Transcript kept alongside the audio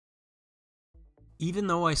Even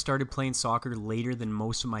though I started playing soccer later than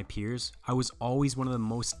most of my peers, I was always one of the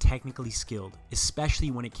most technically skilled,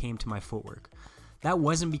 especially when it came to my footwork. That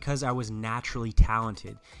wasn't because I was naturally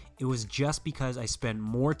talented, it was just because I spent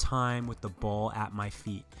more time with the ball at my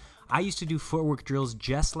feet. I used to do footwork drills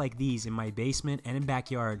just like these in my basement and in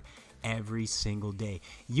backyard every single day.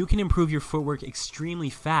 You can improve your footwork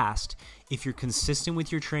extremely fast if you're consistent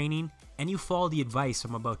with your training and you follow the advice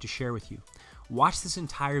I'm about to share with you. Watch this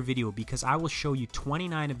entire video because I will show you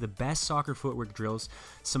 29 of the best soccer footwork drills,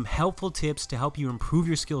 some helpful tips to help you improve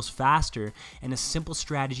your skills faster, and a simple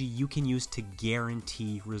strategy you can use to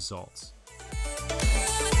guarantee results.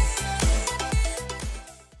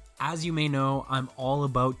 As you may know, I'm all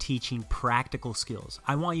about teaching practical skills.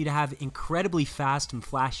 I want you to have incredibly fast and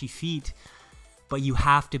flashy feet, but you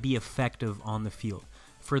have to be effective on the field.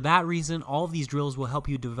 For that reason, all of these drills will help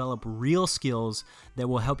you develop real skills that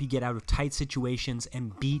will help you get out of tight situations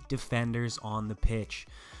and beat defenders on the pitch.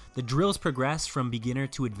 The drills progress from beginner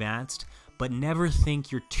to advanced, but never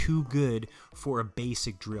think you're too good for a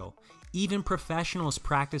basic drill. Even professionals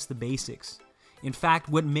practice the basics. In fact,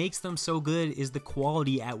 what makes them so good is the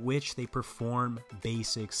quality at which they perform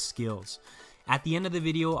basic skills. At the end of the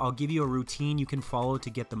video, I'll give you a routine you can follow to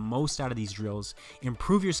get the most out of these drills,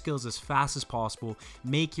 improve your skills as fast as possible,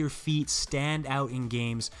 make your feet stand out in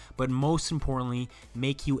games, but most importantly,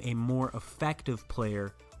 make you a more effective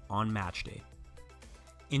player on match day.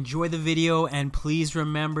 Enjoy the video and please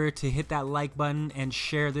remember to hit that like button and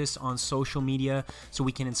share this on social media so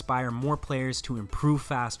we can inspire more players to improve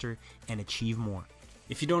faster and achieve more.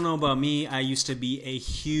 If you don't know about me, I used to be a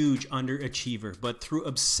huge underachiever, but through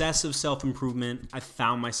obsessive self-improvement, I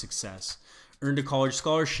found my success. Earned a college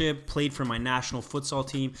scholarship, played for my national futsal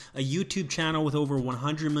team, a YouTube channel with over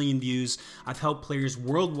 100 million views. I've helped players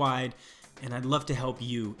worldwide, and I'd love to help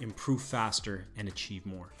you improve faster and achieve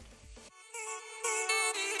more.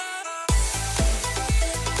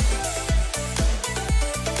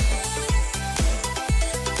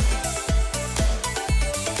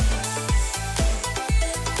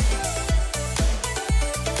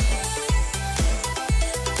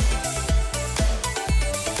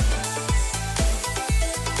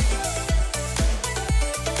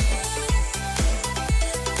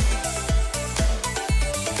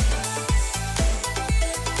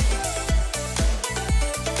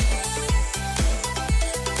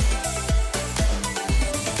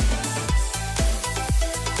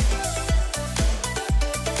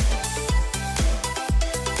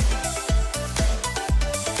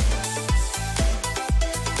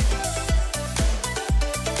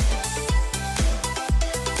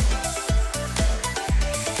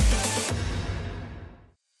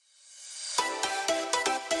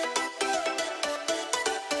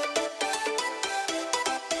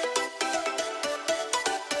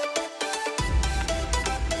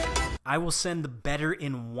 I will send the Better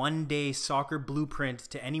in 1 Day Soccer Blueprint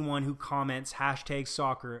to anyone who comments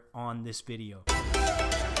 #soccer on this video.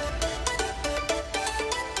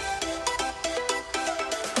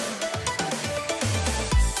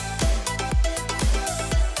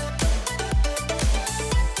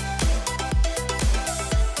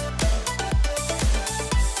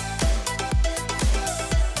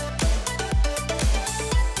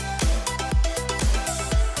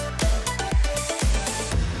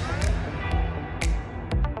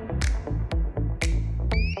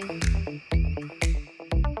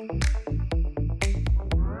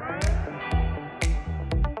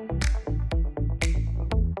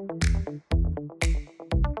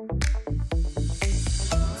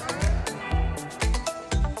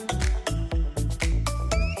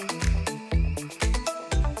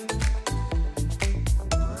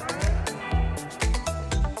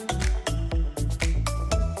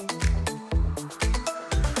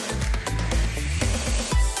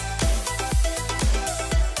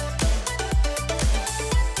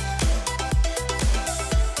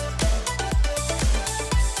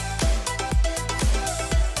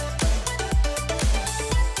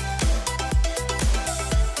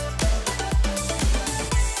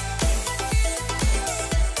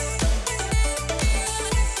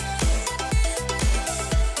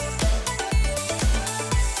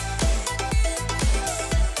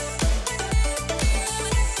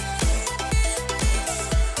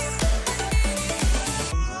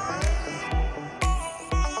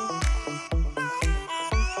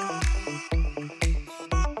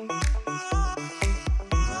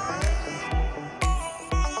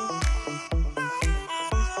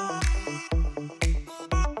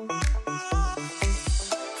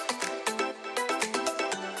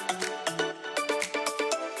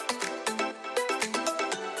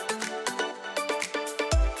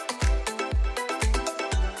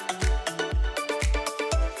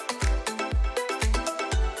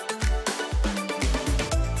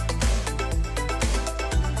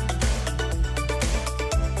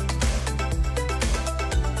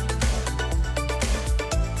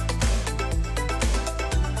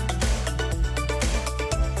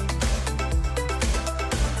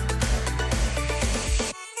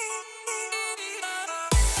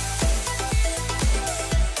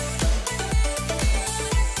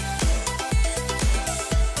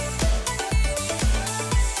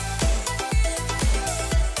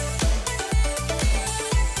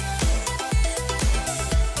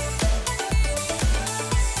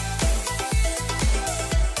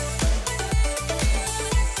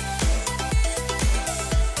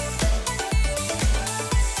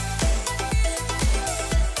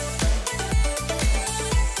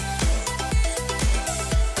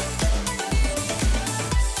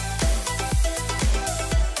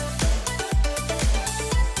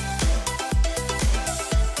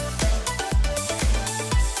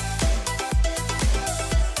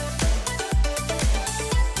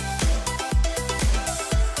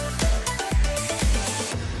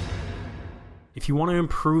 If you want to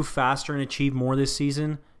improve faster and achieve more this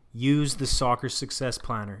season, use the Soccer Success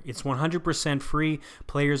Planner. It's 100% free.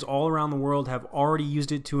 Players all around the world have already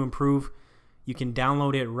used it to improve. You can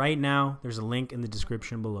download it right now. There's a link in the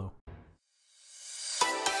description below.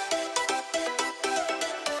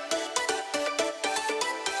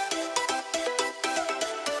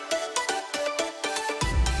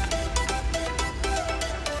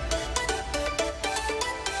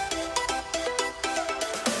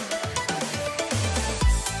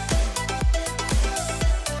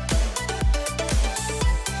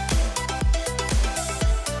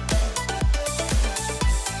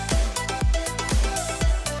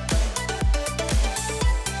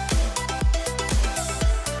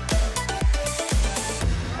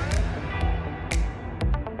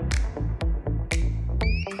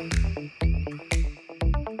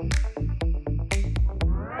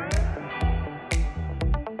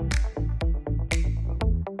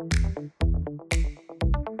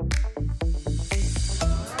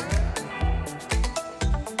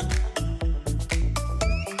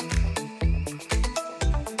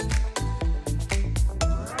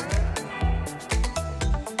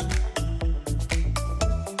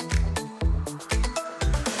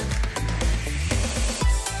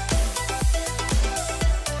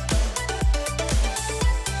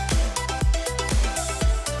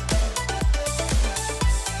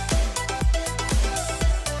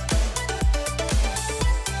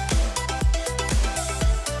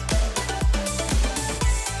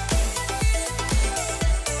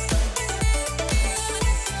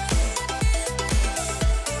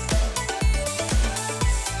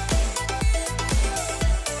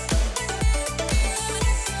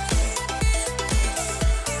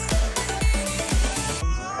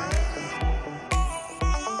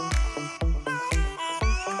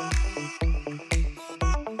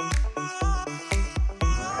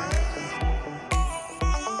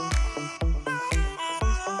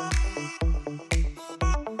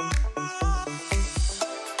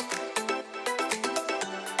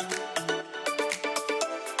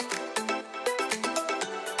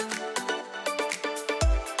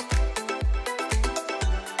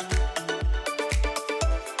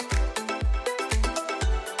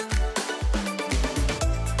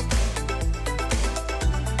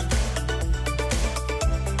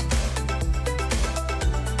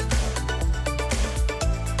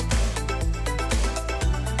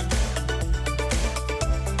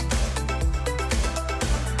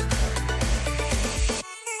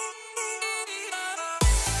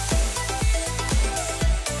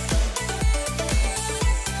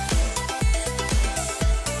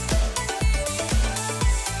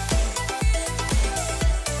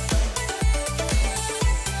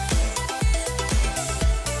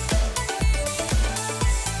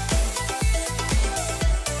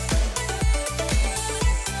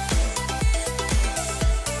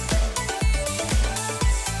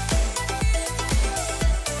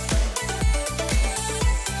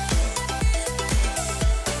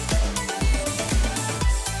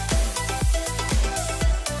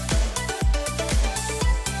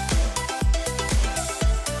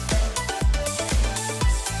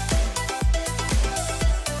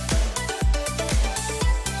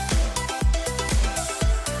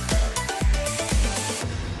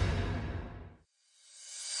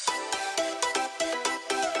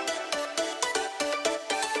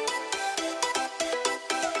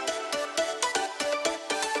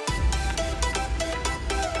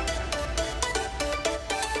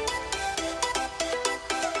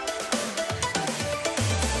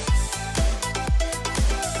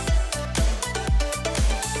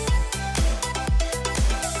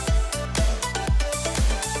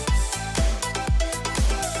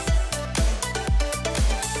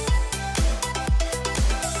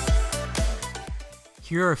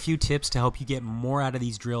 Here are a few tips to help you get more out of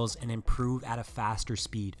these drills and improve at a faster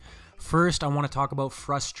speed. First, I want to talk about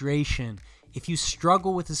frustration. If you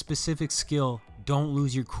struggle with a specific skill, don't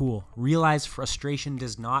lose your cool. Realize frustration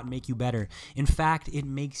does not make you better. In fact, it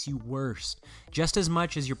makes you worse. Just as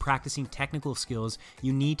much as you're practicing technical skills,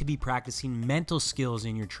 you need to be practicing mental skills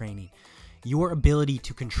in your training. Your ability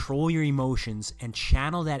to control your emotions and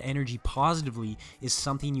channel that energy positively is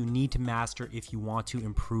something you need to master if you want to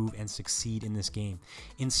improve and succeed in this game.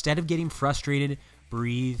 Instead of getting frustrated,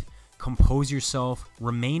 breathe, compose yourself,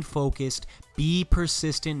 remain focused, be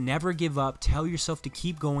persistent, never give up, tell yourself to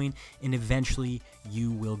keep going, and eventually you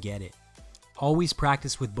will get it. Always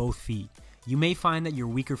practice with both feet. You may find that your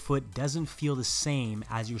weaker foot doesn't feel the same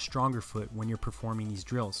as your stronger foot when you're performing these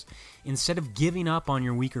drills. Instead of giving up on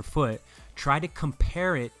your weaker foot, try to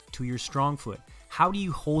compare it to your strong foot. How do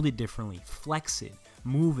you hold it differently? Flex it.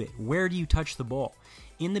 Move it. Where do you touch the ball?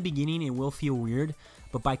 In the beginning, it will feel weird,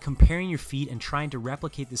 but by comparing your feet and trying to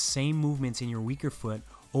replicate the same movements in your weaker foot,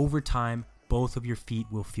 over time, both of your feet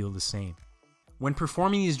will feel the same. When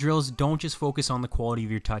performing these drills, don't just focus on the quality of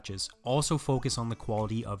your touches, also focus on the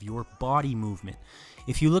quality of your body movement.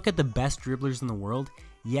 If you look at the best dribblers in the world,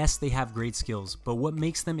 yes, they have great skills, but what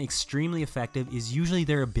makes them extremely effective is usually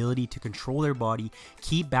their ability to control their body,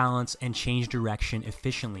 keep balance, and change direction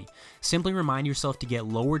efficiently. Simply remind yourself to get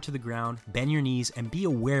lower to the ground, bend your knees, and be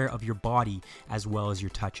aware of your body as well as your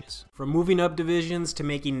touches. From moving up divisions to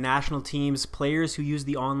making national teams, players who use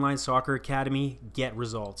the Online Soccer Academy get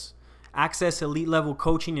results. Access elite level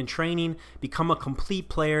coaching and training, become a complete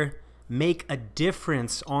player, make a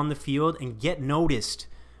difference on the field, and get noticed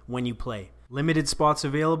when you play. Limited spots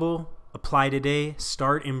available. Apply today.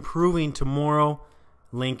 Start improving tomorrow.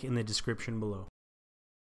 Link in the description below.